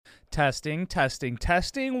Testing, testing,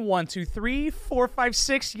 testing. 1, 2, 3, 4, 5,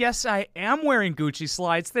 6. Yes, I am wearing Gucci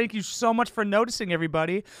slides. Thank you so much for noticing,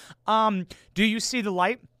 everybody. Do you see the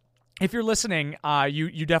light? If you're listening,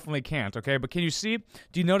 you definitely can't, okay? But can you see?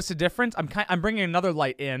 Do you notice a difference? I'm bringing another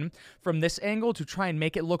light in from this angle to try and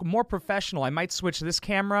make it look more professional. I might switch this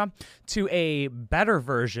camera to a better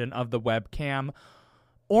version of the webcam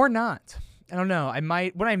or not. I don't know. I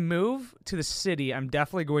might, when I move to the city, I'm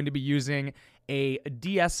definitely going to be using a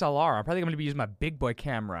DSLR. I'm probably going to be using my big boy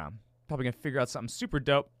camera. Probably going to figure out something super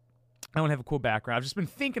dope. I don't have a cool background. I've just been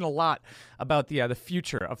thinking a lot about the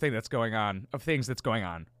future of things that's going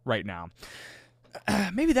on right now.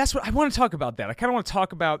 Maybe that's what I want to talk about. That I kind of want to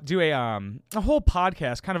talk about, do a whole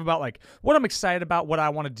podcast, kind of about like what I'm excited about, what I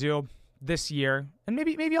want to do this year, and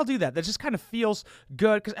maybe I'll do that. That just kind of feels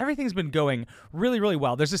good because everything's been going really, really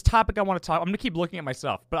well. There's this topic I want to talk. I'm gonna keep looking at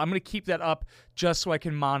myself, but I'm gonna keep that up just so I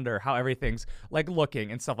can monitor how everything's like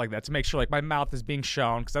looking and stuff like that to make sure like my mouth is being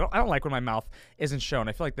shown, because I don't like when my mouth isn't shown.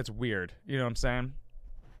 I feel like that's weird. You know what I'm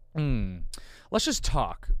saying? Let's just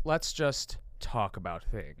talk. Let's just talk about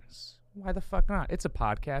things. Why the fuck not? It's a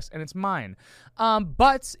podcast, and it's mine.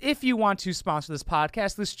 But if you want to sponsor this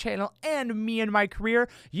podcast, this channel, and me and my career,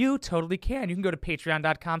 you totally can. You can go to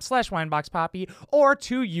patreon.com/wineboxpoppy or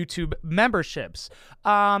to YouTube memberships.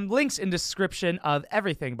 Links in description of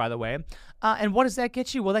everything, by the way. And what does that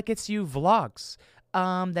get you? Well, that gets you vlogs.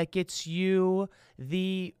 That gets you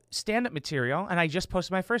the stand-up material, and I just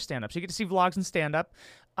posted my first stand-up, so you get to see vlogs and stand-up.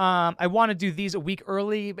 I want to do these a week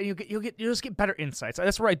early, but you'll just get better insights.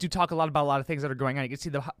 That's where I do talk a lot about a lot of things that are going on. You can see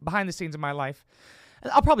the behind the scenes of my life,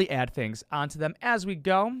 and I'll probably add things onto them as we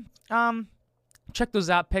go. Check those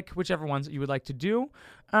out. Pick whichever ones you would like to do.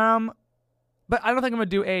 But I don't think I'm going to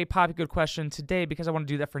do a Poppy Good question today because I want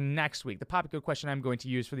to do that for next week. The Poppy Good question I'm going to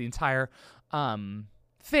use for the entire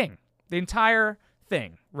thing. The entire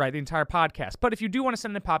thing, right? The entire podcast. But if you do want to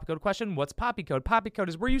send in a Poppy Code question, what's Poppy Code? Poppy Code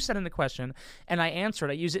is where you send in the question and I answer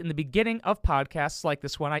it. I use it in the beginning of podcasts like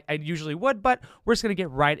this one. I usually would, but we're just going to get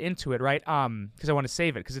right into it, right? Because I want to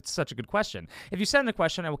save it because it's such a good question. If you send in the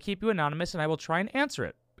question, I will keep you anonymous and I will try and answer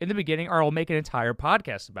it in the beginning, or I'll make an entire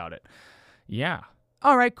podcast about it. Yeah.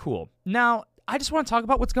 All right, cool. Now, I just want to talk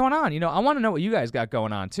about what's going on. You know, I want to know what you guys got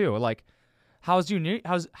going on too. Like, how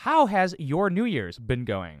has your New Year's been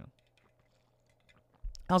going?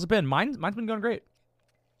 How's it been? Mine's been going great.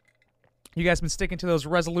 You guys been sticking to those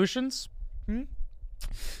resolutions?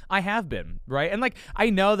 I have been, right? And like,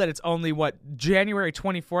 I know that it's only January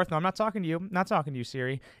 24th. No, I'm not talking to you. I'm not talking to you,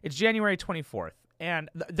 Siri. It's January 24th. And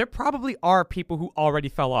there probably are people who already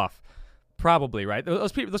fell off. Probably, right?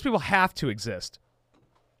 Those people have to exist.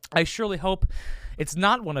 I surely hope it's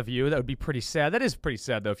not one of you. That would be pretty sad. That is pretty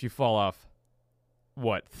sad, though, if you fall off.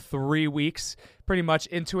 3 weeks pretty much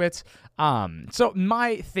into it. So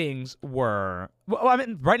my things were, well, I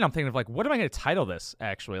mean, right now I'm thinking of like, what am I going to title this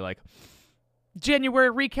actually? Like, January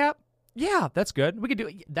recap? Yeah, that's good. We could do,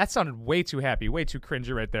 that sounded way too happy, way too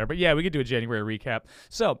cringy right there. But yeah, we could do a January recap.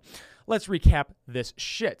 So let's recap this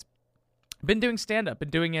shit. Been doing stand-up, been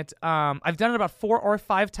doing it, I've done it about 4 or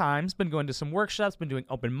 5 times, been going to some workshops, been doing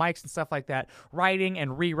open mics and stuff like that, writing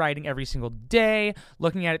and rewriting every single day,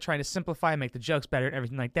 looking at it, trying to simplify, make the jokes better and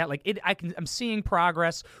everything like that. Like, I'm seeing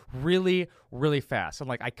progress really, really fast. And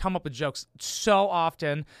like, I come up with jokes so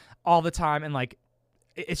often, all the time, and like,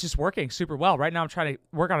 it's just working super well. Right now I'm trying to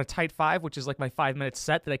work on a tight 5, which is like my 5-minute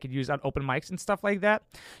set that I could use on open mics and stuff like that.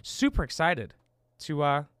 Super excited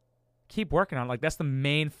to, keep working on it. Like, that's the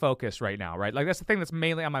main focus right now, right? Like, that's the thing that's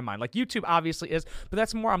mainly on my mind. Like, YouTube obviously is, but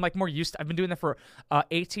that's more, I'm like more used to, I've been doing that for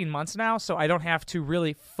 18 months now, so I don't have to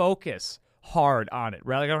really focus hard on it,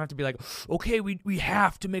 right? Like, I don't have to be like, okay, we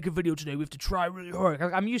have to make a video today, we have to try really hard.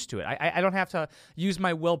 Like, I'm used to it. I don't have to use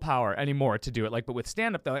my willpower anymore to do it. Like, but with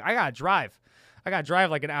stand-up though, like, I gotta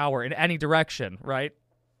drive like an hour in any direction, right?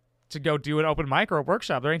 To go do an open mic or a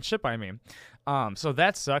workshop. There ain't shit by me. So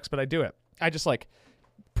that sucks, but I do it. I just like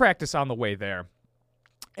practice on the way there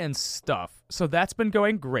and stuff. So that's been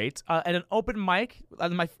going great. At an open mic,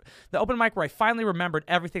 the open mic where I finally remembered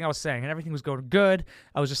everything I was saying and everything was going good.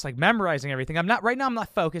 I was just like memorizing everything. I'm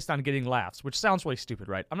not focused on getting laughs, which sounds really stupid,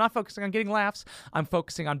 right? I'm not focusing on getting laughs. I'm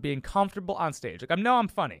focusing on being comfortable on stage. Like, I know I'm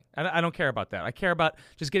funny. I don't care about that. I care about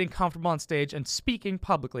just getting comfortable on stage and speaking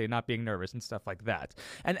publicly and not being nervous and stuff like that.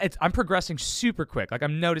 And I'm progressing super quick. Like,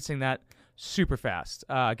 I'm noticing that super fast,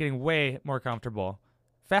 getting way more comfortable.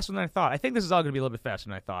 Faster than I thought. I think this is all going to be a little bit faster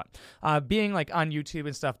than I thought. Being like on YouTube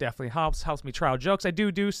and stuff definitely helps me try out jokes. I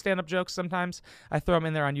do stand-up jokes sometimes. I throw them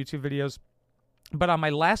in there on YouTube videos. But on my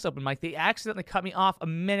last open mic, they accidentally cut me off a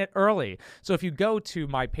minute early. So if you go to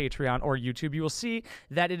my Patreon or YouTube, you will see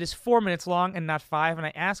that it is 4 minutes long and not 5. And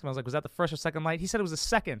I asked him, I was like, was that the first or second light? He said it was the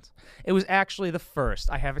second. It was actually the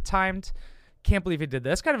first. I have it timed. Can't believe he did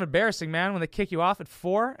that. It's kind of embarrassing, man, when they kick you off at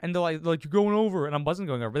 4 and they're like you're going over, and I wasn't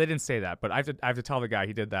going over. But they didn't say that. But I have to tell the guy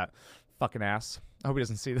he did that. Fucking ass. I hope he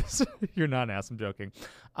doesn't see this. You're not an ass. I'm joking.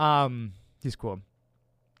 He's cool.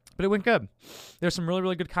 But it went good. There's some really,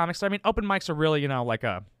 really good comics. I mean, open mics are really, like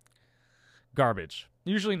a garbage.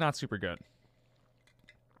 Usually not super good.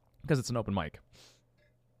 Because it's an open mic.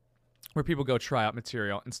 Where people go try out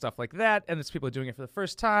material and stuff like that. And it's people doing it for the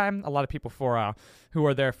first time. A lot of people who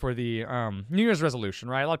are there for the New Year's resolution,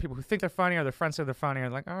 right? A lot of people who think they're funny or their friends say they're funny. Are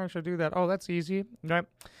like, oh, I should do that. Oh, that's easy. Right?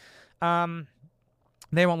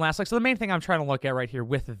 They won't last. So the main thing I'm trying to look at right here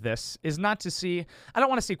with this is not to see. I don't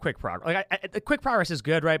want to see quick progress. Like quick progress is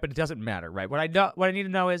good, right? But it doesn't matter, right? What I need to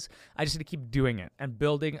know is I just need to keep doing it and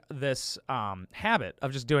building this habit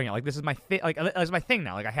of just doing it. Like this is my thing. Like this is my thing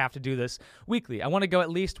now. Like I have to do this weekly. I want to go at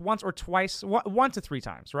least once or twice, 1 to 3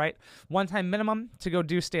 times, right? 1 time minimum to go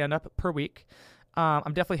do stand up per week.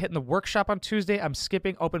 I'm definitely hitting the workshop on Tuesday. I'm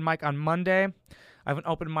skipping open mic on Monday. I have an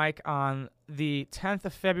open mic on the 10th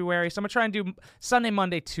of February. So I'm going to try and do Sunday,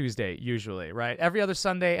 Monday, Tuesday, usually, right? Every other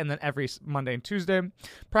Sunday and then every Monday and Tuesday.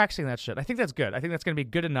 Practicing that shit. I think that's good. I think that's going to be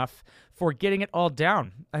good enough for getting it all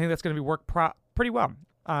down. I think that's going to be work pretty well.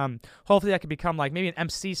 Hopefully I could become like maybe an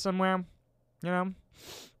MC somewhere, That'd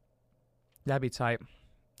be tight.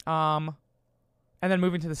 And then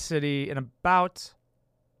moving to the city in about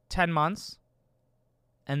 10 months.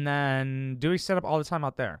 And then doing stand-up all the time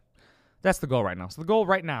out there. That's the goal right now. So the goal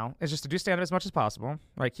right now is just to do stand-up as much as possible,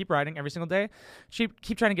 right? Keep writing every single day. Keep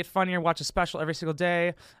trying to get funnier, watch a special every single day.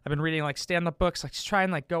 I've been reading, like, stand-up books. Like, just try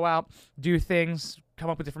and, like, go out, do things,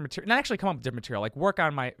 come up with different material. Not actually come up with different material. Like, work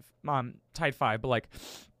on my Tide 5, but, like,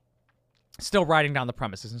 still writing down the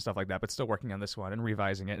premises and stuff like that, but still working on this one and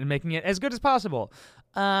revising it and making it as good as possible.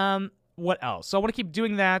 What else? So I want to keep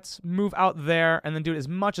doing that, move out there, and then do it as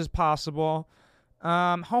much as possible.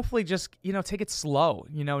 Hopefully just, take it slow,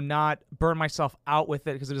 not burn myself out with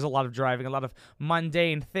it because there's a lot of driving, a lot of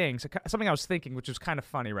mundane things. Something I was thinking, which was kind of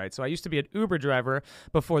funny, right? So I used to be an Uber driver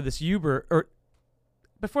before this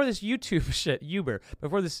before this YouTube shit, Uber.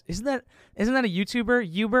 Before this, isn't that a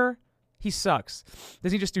YouTuber? Uber? He sucks.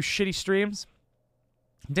 Doesn't he just do shitty streams?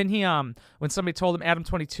 Didn't he, when somebody told him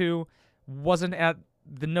Adam22 wasn't at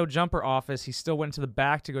the No Jumper office, he still went to the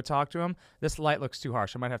back to go talk to him. This light looks too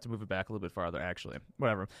harsh. I might have to move it back a little bit farther, actually.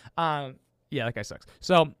 Whatever. Yeah, that guy sucks.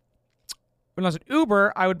 So when I was at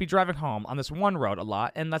Uber, I would be driving home on this one road a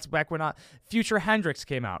lot, and that's back when Future Hendrix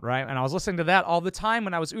came out, right? And I was listening to that all the time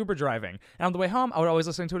when I was Uber driving. And on the way home, I would always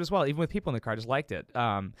listen to it as well, even with people in the car. I just liked it.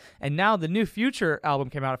 And now the new Future album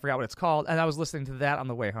came out. I forgot what it's called, and I was listening to that on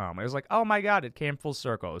the way home. It was like, oh my God, it came full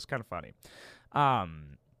circle. It was kind of funny.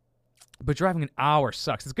 But driving an hour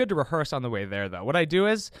sucks. It's good to rehearse on the way there, though. What I do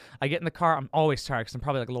is I get in the car. I'm always tired because I'm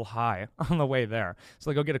probably like a little high on the way there.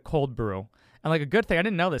 So I go get a cold brew. And like a good thing, I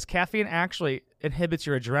didn't know this. Caffeine actually inhibits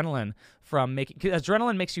your adrenaline from making.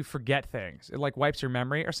 Adrenaline makes you forget things. It like wipes your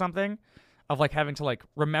memory or something of like having to like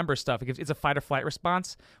remember stuff. It's a fight or flight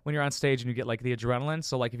response when you're on stage and you get like the adrenaline.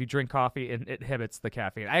 So like if you drink coffee, it inhibits the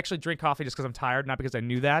caffeine. I actually drink coffee just because I'm tired, not because I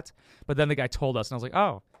knew that. But then the guy told us, and I was like,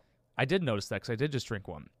 oh, I did notice that because I did just drink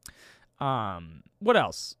one. What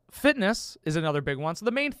else? Fitness is another big one. So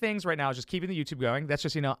the main things right now is just keeping the YouTube going. That's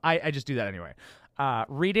just, I just do that anyway.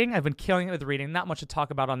 Reading, I've been killing it with reading. Not much to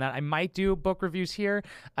talk about on that. I might do book reviews here.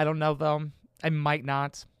 I don't know, though. I might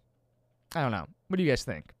not. I don't know. What do you guys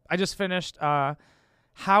think? I just finished How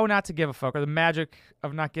Not to Give a Fuck, or The Magic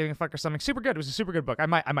of Not Giving a Fuck, or something. Super good. It was a super good book. I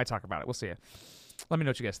might talk about it. We'll see. Let me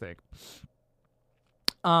know what you guys think.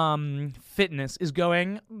 Fitness is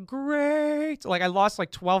going great. Like I lost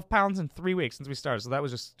like 12 pounds in 3 weeks since we started. So that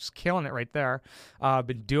was just killing it right there.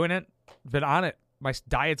 Been doing it, been on it. My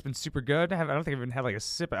diet's been super good. I don't think I've even had like a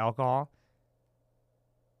sip of alcohol.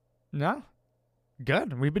 No?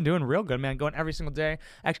 Good. We've been doing real good, man. Going every single day.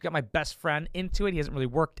 I actually got my best friend into it. He hasn't really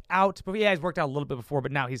worked out, but yeah, he's worked out a little bit before,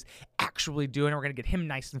 but now he's actually doing it. We're going to get him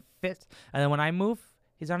nice and fit. And then when I move,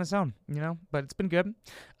 he's on his own, but it's been good.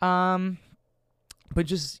 But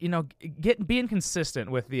just, being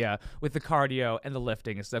consistent with the cardio and the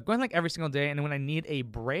lifting and stuff. Going like every single day, and then when I need a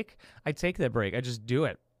break, I take that break. I just do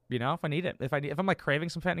it, if I need it. If I'm like craving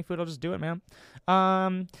some fattening food, I'll just do it, man.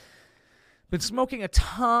 Been smoking a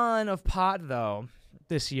ton of pot, though,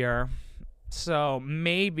 this year. So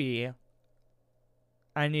maybe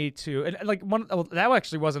I need to, and like that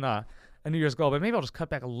actually wasn't a New Year's goal, but maybe I'll just cut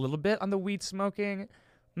back a little bit on the weed smoking,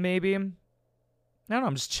 maybe. I don't know,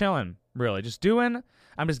 I'm just chilling. Really,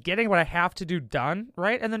 I'm just getting what I have to do done,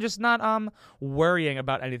 right? And then just not worrying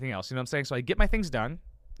about anything else. You know what I'm saying? So I get my things done,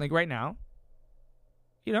 like right now.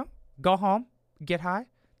 You know, go home, get high,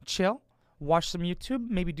 chill, watch some YouTube,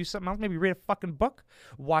 maybe do something else, maybe read a fucking book,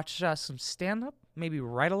 watch some stand-up, maybe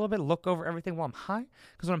write a little bit, look over everything while I'm high.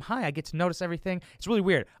 Because when I'm high, I get to notice everything. It's really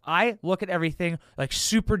weird. I look at everything like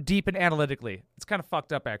super deep and analytically. It's kind of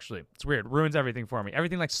fucked up, actually. It's weird. It ruins everything for me.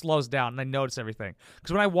 Everything like slows down and I notice everything.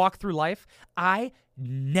 Because when I walk through life, I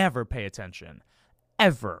never pay attention,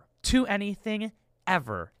 ever, to anything,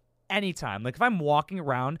 ever, anytime. Like if I'm walking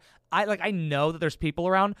around, I know that there's people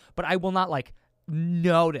around, but I will not like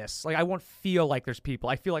notice. Like I won't feel like there's people.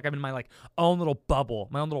 I feel like I'm in my like own little bubble,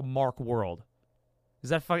 my own little Mark world.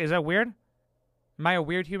 Is that weird? Am I a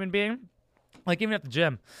weird human being? Like even at the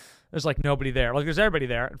gym, there's like nobody there. Like there's everybody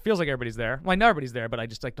there. It feels like everybody's there. Well, I know everybody's there, but I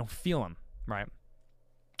just like don't feel them. Right?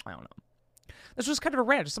 I don't know. This was kind of a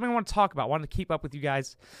rant, just something I want to talk about. I wanted to keep up with you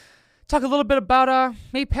guys. Talk a little bit about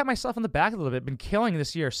maybe pat myself on the back a little bit. Been killing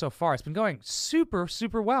this year so far. It's been going super,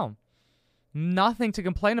 super well. Nothing to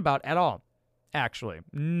complain about at all. Actually,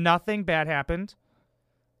 nothing bad happened.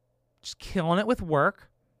 Just killing it with work.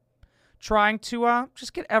 Trying to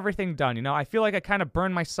just get everything done. You know, I feel like I kind of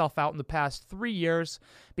burned myself out in the past 3 years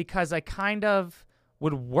because I kind of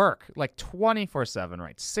would work like 24/7,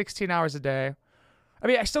 right? 16 hours a day. I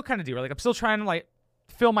mean, I still kind of do, right? Like I'm still trying to like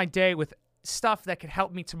fill my day with stuff that could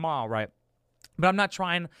help me tomorrow, right? But I'm not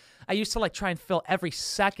trying. I used to like try and fill every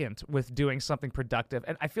second with doing something productive,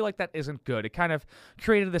 and I feel like that isn't good. It kind of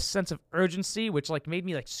created this sense of urgency, which like made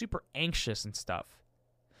me like super anxious and stuff.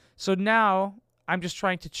 So now I'm just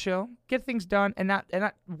trying to chill, get things done, and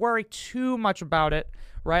not worry too much about it,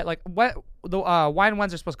 right? Like what the Wine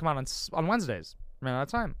Wednesday are supposed to come out on Wednesdays. Ran out of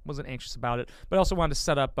time. Wasn't anxious about it, but I also wanted to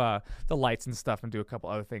set up the lights and stuff and do a couple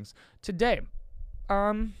other things today.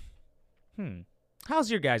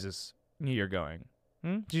 How's your guys' New Year going?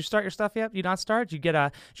 Did you start your stuff yet? You not start? Did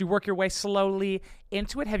you work your way slowly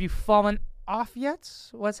into it? Have you fallen off yet?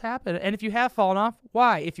 What's happened? And if you have fallen off,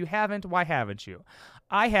 why? If you haven't, why haven't you?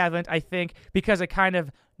 I haven't, I think, because I kind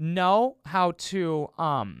of know how to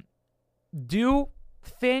do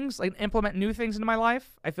things, like implement new things into my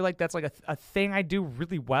life. I feel like that's like a thing I do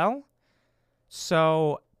really well.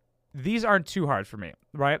 So these aren't too hard for me,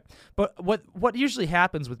 right? But what usually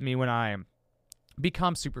happens with me when I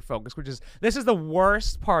become super focused, this is the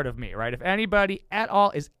worst part of me, right? If anybody at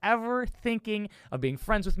all is ever thinking of being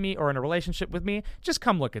friends with me or in a relationship with me, just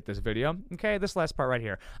come look at this video, okay? This last part right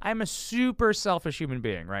here. I'm a super selfish human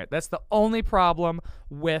being, right? That's the only problem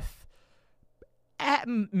with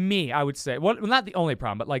me, I would say. Well, not the only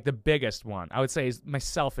problem, but like the biggest one, I would say, is my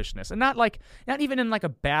selfishness. And not even in like a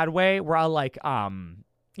bad way where I'll like,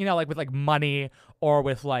 like with like money or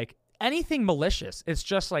with like anything malicious. It's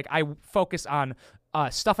just like I focus on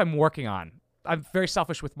stuff I'm working on. I'm very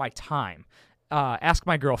selfish with my time. Ask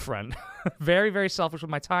my girlfriend. Very, very selfish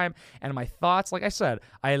with my time and my thoughts. Like I said,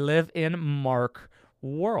 I live in Mark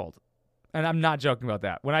world. And I'm not joking about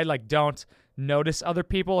that. When I like don't notice other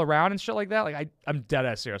people around and shit like that, like I'm dead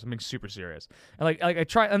ass serious. I'm being super serious. And like I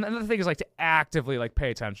try, and another thing is like to actively like pay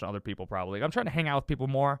attention to other people probably. Like, I'm trying to hang out with people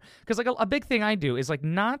more. Because like a big thing I do is like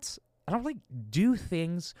I don't really do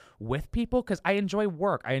things with people because I enjoy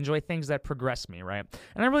work. I enjoy things that progress me, right?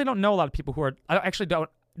 And I really don't know a lot of people I actually don't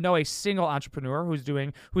know a single entrepreneur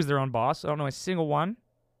who's their own boss. I don't know a single one.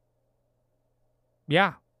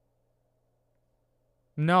 Yeah.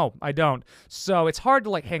 No, I don't. So it's hard to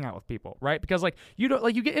like hang out with people, right? Because like you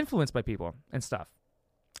get influenced by people and stuff.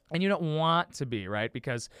 And you don't want to be, right?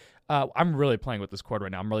 Because I'm really playing with this cord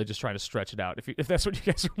right now. I'm really just trying to stretch it out. If that's what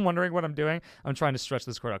you guys are wondering what I'm doing, I'm trying to stretch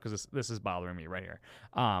this cord out because this is bothering me right here.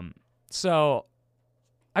 So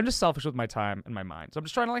I'm just selfish with my time and my mind. So I'm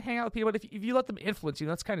just trying to like hang out with people. But if you let them influence you,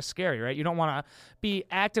 that's kind of scary, right? You don't want to be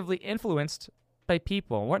actively influenced by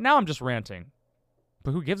people. Now I'm just ranting.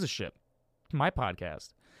 But who gives a shit? It's my podcast.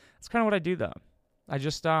 That's kind of what I do, though. I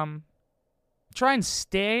just try and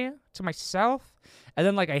stay to myself, and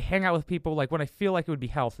then like I hang out with people like when I feel like it would be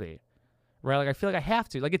healthy, right? Like I feel like I have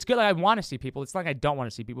to. Like it's good that I want to see people. It's not like I don't want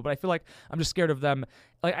to see people, but I feel like I'm just scared of them.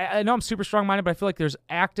 Like I know I'm super strong-minded, but I feel like there's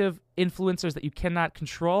active influencers that you cannot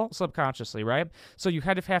control subconsciously, right? So you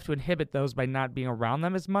kind of have to inhibit those by not being around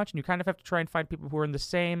them as much, and you kind of have to try and find people who are in the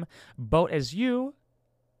same boat as you,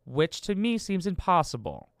 which to me seems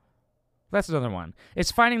impossible. That's another one. It's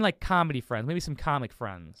finding like comedy friends, maybe some comic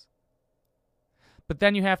friends. But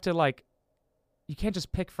then you have to like, you can't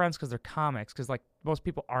just pick friends because they're comics, because like most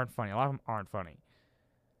people aren't funny. A lot of them aren't funny.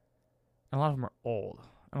 And a lot of them are old.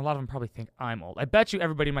 And a lot of them probably think I'm old. I bet you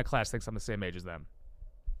everybody in my class thinks I'm the same age as them.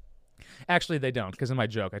 Actually, they don't, because in my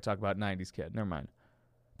joke, I talk about 90s kid. Never mind.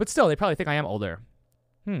 But still, they probably think I am older.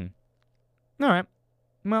 All right.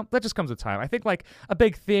 Well, that just comes with time. I think, like, a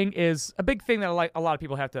big thing that, like, a lot of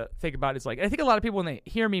people have to think about is, like, I think a lot of people, when they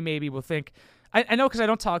hear me, maybe will think, I know because I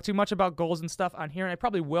don't talk too much about goals and stuff on here, and I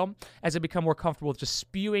probably will as I become more comfortable with just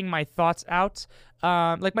spewing my thoughts out.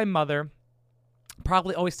 Like, my mother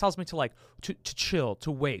probably always tells me to, like, to chill,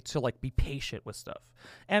 to wait, to, like, be patient with stuff.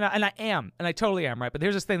 And I am, and I totally am, right? But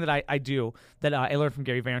there's this thing that I do that I learned from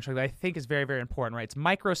Gary Vaynerchuk that I think is very, very important, right? It's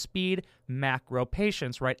micro speed, macro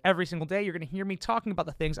patience, right? Every single day, you're going to hear me talking about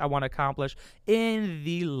the things I want to accomplish in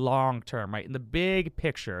the long term, right? In the big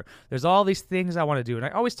picture, there's all these things I want to do, and I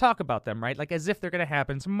always talk about them, right? Like as if they're going to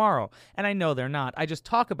happen tomorrow, and I know they're not. I just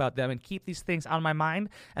talk about them and keep these things on my mind,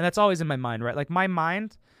 and that's always in my mind, right? Like my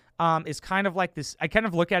mind is kind of like this. I kind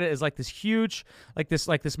of look at it as like this huge, like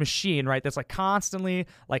this machine, right? That's like constantly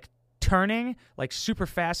like turning, like super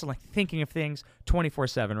fast, and like thinking of things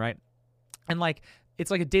 24/7, right? And like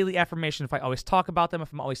it's like a daily affirmation. If I always talk about them,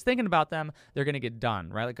 if I'm always thinking about them, they're gonna get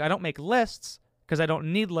done, right? Like I don't make lists because I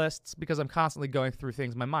don't need lists because I'm constantly going through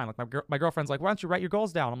things in my mind. Like my girlfriend's like, why don't you write your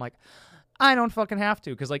goals down? I'm like, I don't fucking have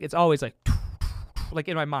to, because like it's always like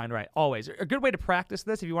in my mind, right? Always. A good way to practice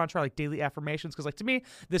this if you want to try like daily affirmations, because like to me,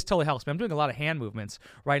 this totally helps me. I'm doing a lot of hand movements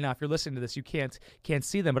right now. If you're listening to this, you can't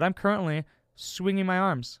see them, but I'm currently swinging my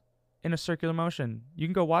arms in a circular motion. You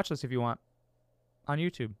can go watch this if you want on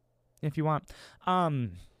YouTube, if you want.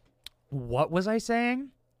 What was I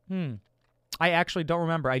saying? I actually don't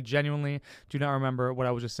remember. I genuinely do not remember what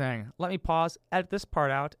I was just saying. Let me pause, edit this part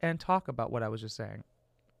out, and talk about what I was just saying.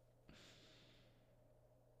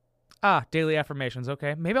 Daily affirmations.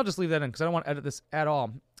 Okay. Maybe I'll just leave that in because I don't want to edit this at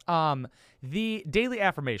all. The daily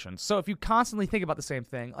affirmations. So if you constantly think about the same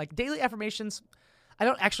thing, like daily affirmations, I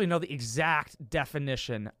don't actually know the exact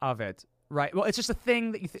definition of it, right? Well, it's just a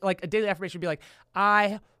thing that you like a daily affirmation would be like,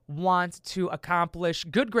 I want to accomplish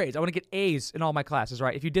good grades. I want to get A's in all my classes,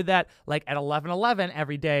 right? If you did that like at 11:11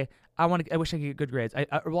 every day, I wish I could get good grades.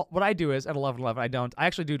 What I do is at 11:11, I don't. I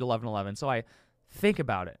actually do 11:11. So I think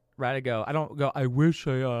about it. Right, I don't go, I wish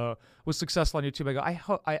I was successful on YouTube. I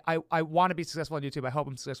go, I want to be successful on YouTube. I hope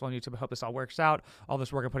I'm successful on YouTube. I hope this all works out. All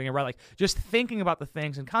this work I'm putting in, right? Like just thinking about the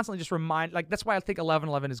things and constantly just remind, like that's why I think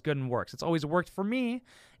 11:11 is good and works. It's always worked for me,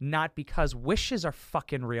 not because wishes are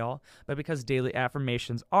fucking real, but because daily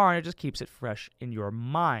affirmations are, and it just keeps it fresh in your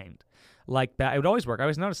mind. Like that, it would always work. I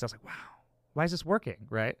always noticed, I was like, wow, why is this working,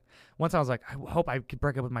 right? Once I was like, I hope I could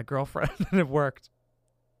break up with my girlfriend, and it worked.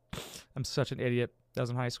 I'm such an idiot. That was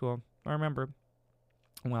in high school. I remember.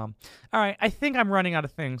 Well, all right. I think I'm running out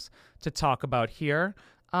of things to talk about here.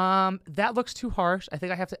 That looks too harsh. I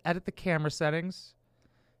think I have to edit the camera settings.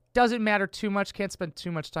 Doesn't matter too much. Can't spend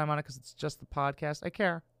too much time on it because it's just the podcast. I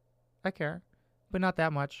care, but not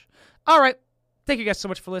that much. All right. Thank you guys so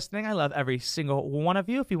much for listening. I love every single one of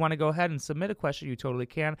you. If you want to go ahead and submit a question, you totally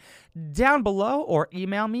can down below, or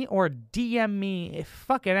email me or DM me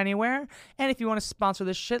fucking anywhere. And if you want to sponsor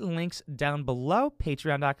this shit, links down below,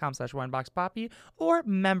 patreon.com/wineboxpoppy, or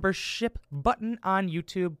membership button on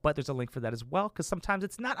YouTube. But there's a link for that as well because sometimes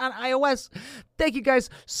it's not on iOS. Thank you guys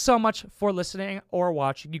so much for listening or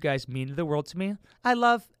watching. You guys mean the world to me. I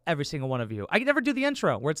love every single one of you. I can never do the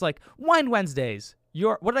intro where it's like Wine Wednesdays.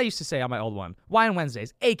 What did I used to say on my old one? Wine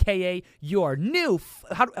Wednesdays, a.k.a. your new...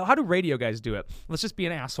 How do radio guys do it? Let's just be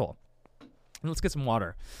an asshole. And let's get some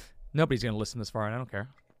water. Nobody's going to listen this far, and I don't care.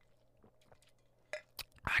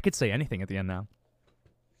 I could say anything at the end now.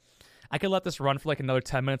 I could let this run for like another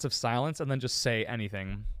 10 minutes of silence and then just say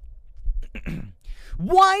anything.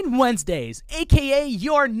 Wine Wednesdays, a.k.a.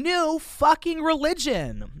 your new fucking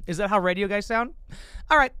religion. Is that how radio guys sound?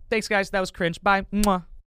 All right. Thanks, guys. That was cringe. Bye. Mwah.